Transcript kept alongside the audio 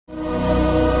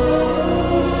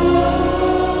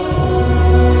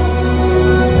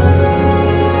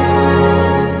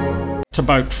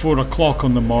about 4 o'clock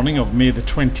on the morning of May the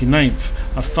 29th,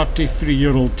 a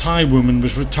 33-year-old Thai woman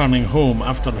was returning home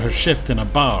after her shift in a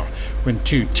bar when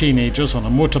two teenagers on a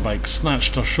motorbike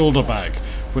snatched her shoulder bag,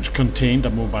 which contained a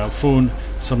mobile phone,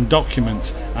 some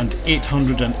documents and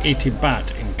 880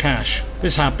 baht in cash.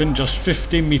 This happened just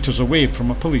 50 metres away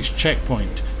from a police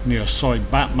checkpoint near Soi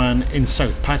Batman in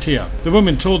South Pattaya. The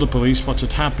women told the police what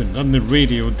had happened and they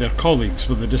radioed their colleagues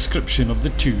with a description of the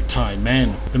two Thai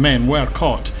men. The men were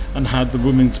caught and had the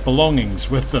women's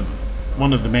belongings with them.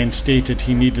 One of the men stated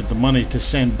he needed the money to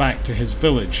send back to his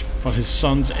village for his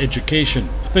son's education.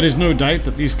 There is no doubt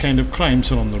that these kind of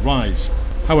crimes are on the rise.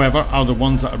 However, are the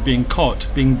ones that are being caught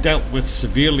being dealt with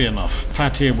severely enough?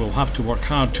 Pattaya will have to work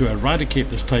hard to eradicate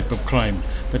this type of crime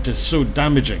that is so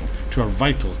damaging to our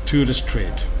vital tourist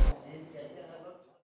trade.